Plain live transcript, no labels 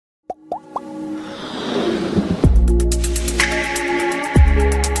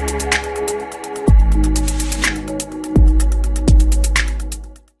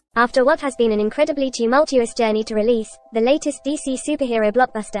After what has been an incredibly tumultuous journey to release, the latest DC superhero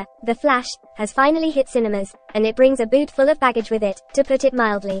blockbuster, The Flash, has finally hit cinemas, and it brings a boot full of baggage with it, to put it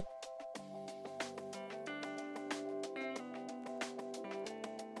mildly.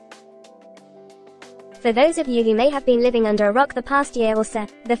 For those of you who may have been living under a rock the past year or so,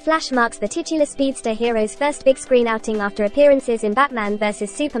 The Flash marks the titular speedster hero's first big screen outing after appearances in Batman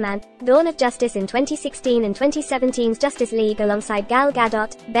vs Superman, Dawn of Justice in 2016 and 2017's Justice League alongside Gal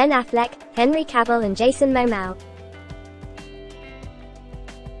Gadot, Ben Affleck, Henry Cavill and Jason Mom.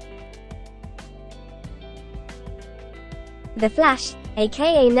 The Flash,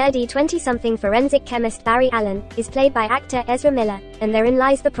 aka nerdy 20-something forensic chemist Barry Allen, is played by actor Ezra Mille, and therein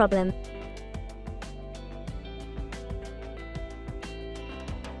lies the problem.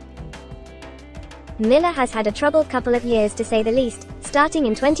 Mille has had a troubled couple of years to say the least, starting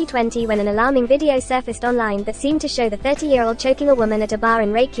in 2020 when an alarming video surfaced online that seemed to show the 30-year-old choking a woman at a bar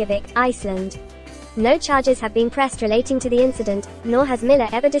in Reykjavik, Iceland. No charges have been pressed relating to the incident, nor has Mille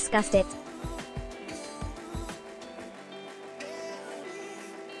ever discussed it.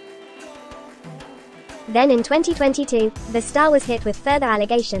 Then in 2022, the star was hit with further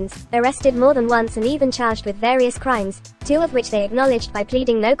allegations, arrested more than once and even charged with various crimes, two of which they acknowledged by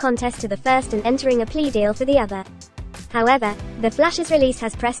pleading no contest to the first and entering a plea deal for the other. However, The Flash's release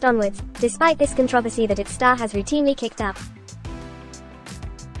has pressed onwards, despite this controversy that its star has routinely kicked up.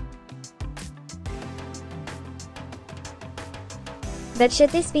 But should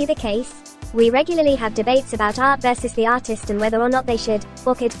this be the case? We regularly have debates about art versus the artist and whether or not they should,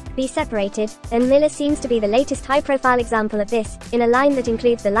 or could, be separated, and Mille seems to be the latest high-profile example of this, in a line that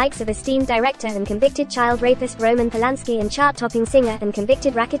includes the likes of esteemed director and convicted child rapist Roman Polanski and chart-topping singer and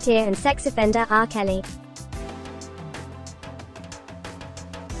convicted racketeer and sex offender R. Kelly.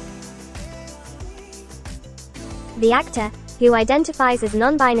 The actor, who identifies as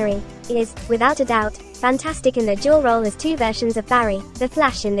non-binary, is, without a doubt, fantastic in their dual role as two versions of Barry, the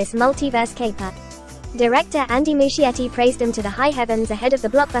Flash in this multiverse caper. Director Andy Muschietti praised them to the high heavens ahead of the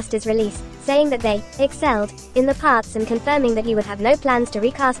blockbuster's release, saying that they excelled in the parts and confirming that he would have no plans to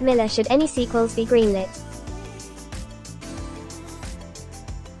recast Mille should any sequels be greenlit.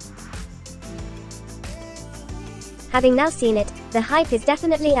 Having now seen it, the hype is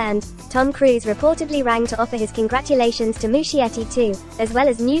definitely earned. Tom Cruise reportedly rang to offer his congratulations to Muschietti too, as well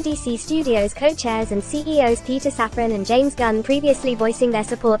as new DC Studios co-chairs and CEOs Peter Safran and James Gunn previously voicing their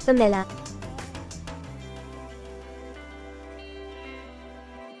support for Mille.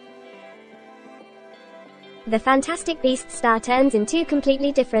 The Fantastic Beasts star turns in two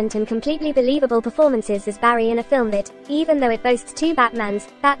completely different and completely believable performances as Barry in a film that, even though it boasts two Batmans,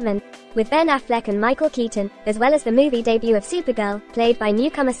 Batman, with Ben Affleck and Michael Keaton, as well as the movie debut of Supergirl, played by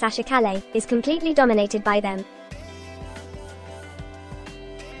newcomer Sasha Calle, is completely dominated by them.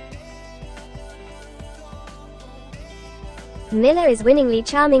 Mille is winningly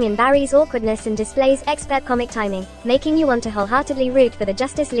charming in Barry's awkwardness and displays expert comic timing, making you want to wholeheartedly root for the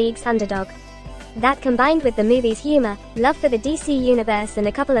Justice League's underdog. That combined with the movie's humor, love for the DC universe and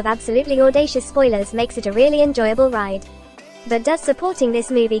a couple of absolutely audacious spoilers makes it a really enjoyable ride. But does supporting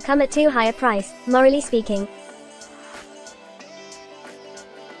this movie come at too high a price, morally speaking?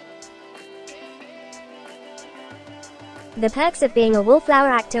 The perks of being a wallflower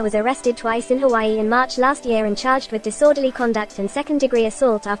actor was arrested twice in Hawaii in March last year and charged with disorderly conduct and second-degree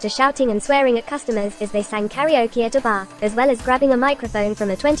assault after shouting and swearing at customers as they sang karaoke at a bar, as well as grabbing a microphone from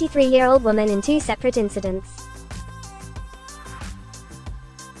a 23-year-old woman in two separate incidents.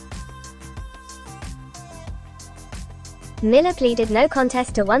 Mille pleaded no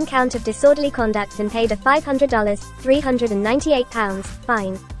contest to one count of disorderly conduct and paid a $500 (£398)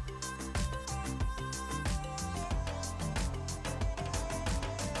 fine.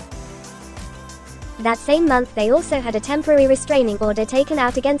 That same month they also had a temporary restraining order taken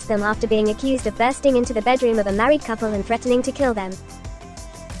out against them after being accused of bursting into the bedroom of a married couple and threatening to kill them.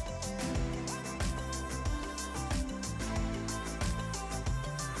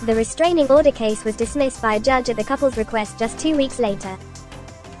 The restraining order case was dismissed by a judge at the couple's request just 2 weeks later.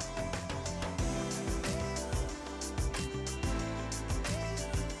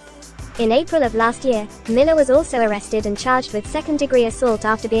 In April of last year, Mille was also arrested and charged with second-degree assault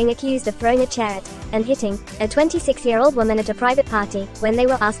after being accused of throwing a chair at, and hitting, a 26-year-old woman at a private party, when they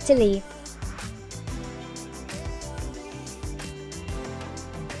were asked to leave.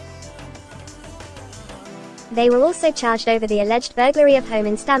 They were also charged over the alleged burglary of home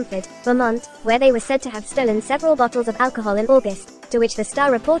in Stamford, Vermont, where they were said to have stolen several bottles of alcohol in August, to which the star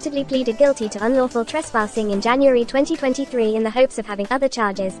reportedly pleaded guilty to unlawful trespassing in January 2023 in the hopes of having other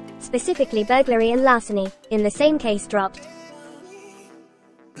charges, specifically burglary and larceny, in the same case dropped.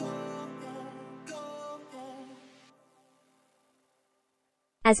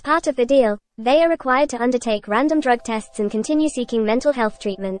 As part of the deal, they are required to undertake random drug tests and continue seeking mental health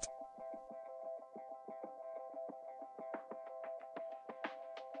treatment.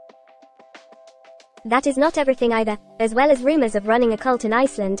 That is not everything either. As well as rumors of running a cult in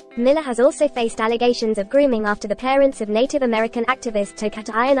Iceland, Mille has also faced allegations of grooming after the parents of Native American activist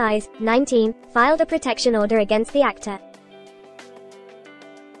Tokata Ionized, 19, filed a protection order against the actor.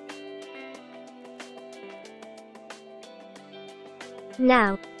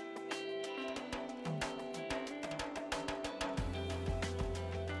 Now,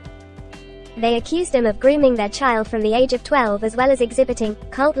 they accused him of grooming their child from the age of 12 as well as exhibiting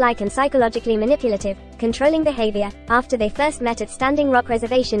cult-like and psychologically manipulative, controlling behavior, after they first met at Standing Rock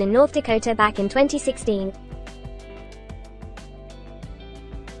Reservation in North Dakota back in 2016.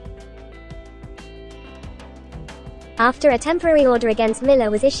 After a temporary order against Mille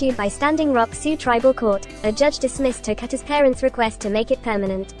was issued by Standing Rock Sioux Tribal Court, a judge dismissed Tokata's parents' request to make it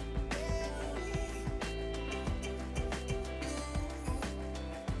permanent.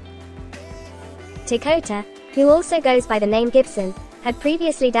 Dakota, who also goes by the name Gibson, had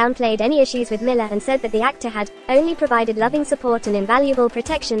previously downplayed any issues with Mille and said that the actor had only provided loving support and invaluable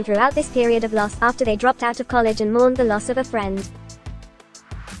protection throughout this period of loss after they dropped out of college and mourned the loss of a friend.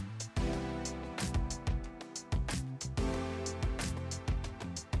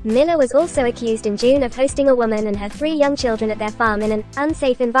 Mille was also accused in June of hosting a woman and her 3 young children at their farm in an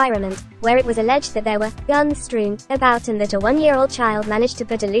unsafe environment, where it was alleged that there were guns strewn about and that a 1-year-old child managed to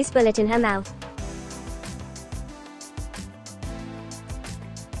put a loose bullet in her mouth.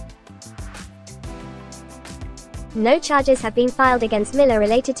 No charges have been filed against Mille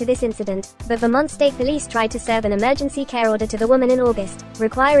related to this incident, but Vermont State Police tried to serve an emergency care order to the woman in August,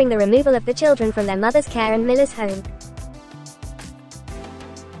 requiring the removal of the children from their mother's care and Mille's home.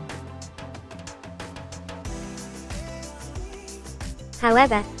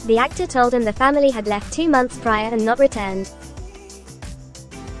 However, the actor told them the family had left 2 months prior and not returned.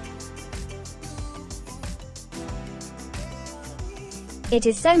 It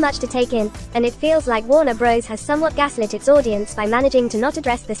is so much to take in, and it feels like Warner Bros. Has somewhat gaslit its audience by managing to not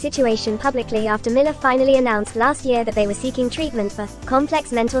address the situation publicly after Mille finally announced last year that they were seeking treatment for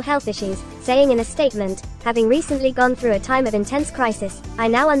complex mental health issues, saying in a statement, "Having recently gone through a time of intense crisis, I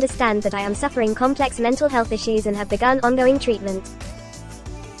now understand that I am suffering complex mental health issues and have begun ongoing treatment."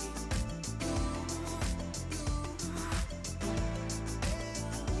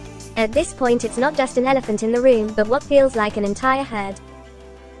 At this point it's not just an elephant in the room but what feels like an entire herd.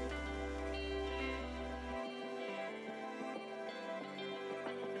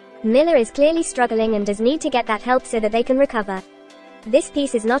 Mille is clearly struggling and does need to get that help so that they can recover. This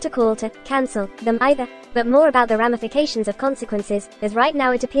piece is not a call to cancel them either, but more about the ramifications of consequences, as right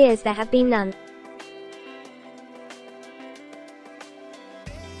now it appears there have been none.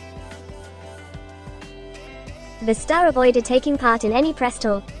 The star avoided taking part in any press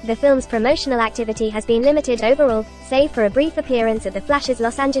tour. The film's promotional activity has been limited overall, save for a brief appearance at The Flash's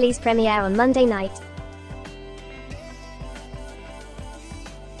Los Angeles premiere on Monday night.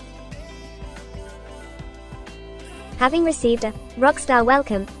 Having received a rockstar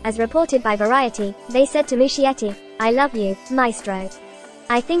welcome, as reported by Variety, they said to Muschietti, "I love you, maestro.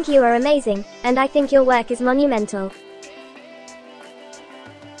 I think you are amazing, and I think your work is monumental."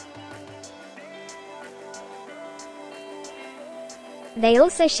 They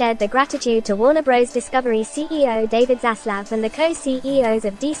also shared their gratitude to Warner Bros. Discovery CEO David Zaslav and the co-CEOs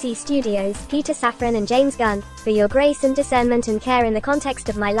of DC Studios, Peter Safran and James Gunn, for your grace and discernment and care in the context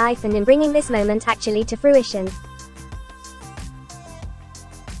of my life and in bringing this moment actually to fruition.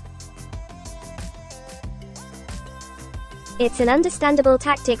 It's an understandable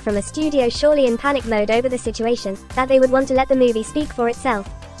tactic from a studio surely in panic mode over the situation, that they would want to let the movie speak for itself.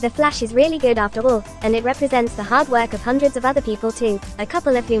 The Flash is really good after all, and it represents the hard work of hundreds of other people too, a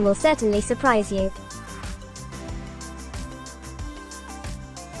couple of whom will certainly surprise you.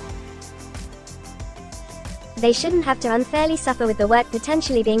 They shouldn't have to unfairly suffer with the work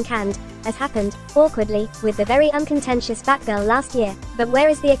potentially being canned, as happened, awkwardly, with the very uncontentious Batgirl last year, but where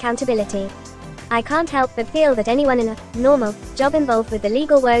is the accountability? I can't help but feel that anyone in a normal job involved with the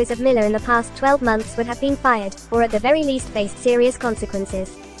legal woes of Mille in the past 12 months would have been fired, or at the very least faced serious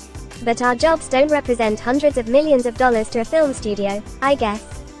consequences. But our jobs don't represent hundreds of millions of dollars to a film studio, I guess.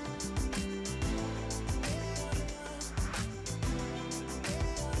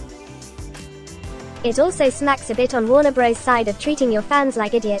 It also smacks a bit on Warner Bros. Side of treating your fans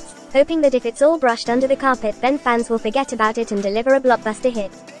like idiots, hoping that if it's all brushed under the carpet then fans will forget about it and deliver a blockbuster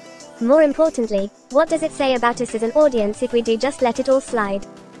hit. More importantly, what does it say about us as an audience if we do just let it all slide?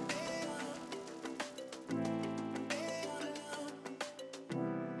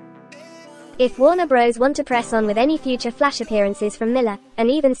 If Warner Bros. Want to press on with any future Flash appearances from Miller, and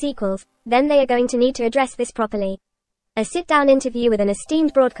even sequels, then they are going to need to address this properly. A sit-down interview with an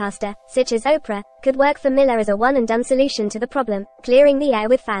esteemed broadcaster, such as Oprah, could work for Miller as a one-and-done solution to the problem, clearing the air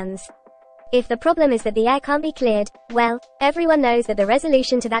with fans. If the problem is that the air can't be cleared, well, everyone knows that the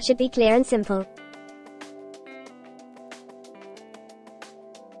resolution to that should be clear and simple.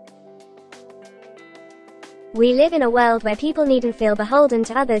 We live in a world where people needn't feel beholden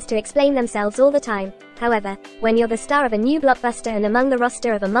to others to explain themselves all the time. However, when you're the star of a new blockbuster and among the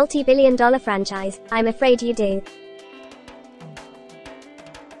roster of a multi-billion-dollar franchise, I'm afraid you do.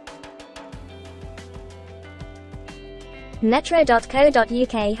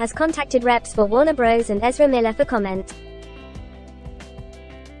 Metro.co.uk has contacted reps for Warner Bros. And Ezra Mille for comment.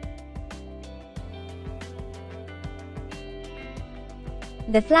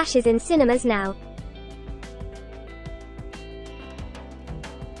 The Flash is in cinemas now.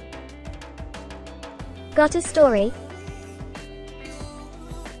 Got a story?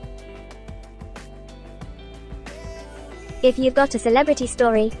 If you've got a celebrity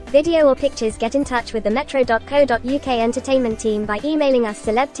story, video or pictures, get in touch with the metro.co.uk entertainment team by emailing us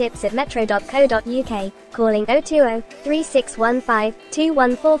celebtips@metro.co.uk, calling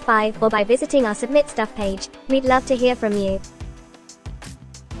 020-3615-2145 or by visiting our Submit Stuff page. We'd love to hear from you.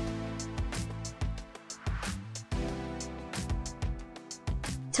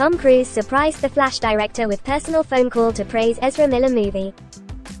 Tom Cruise surprised the Flash director with personal phone call to praise Ezra Mille movie.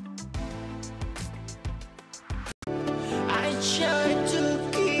 I tried to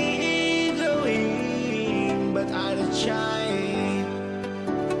keep going, but I tried.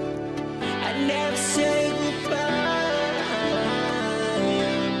 I never said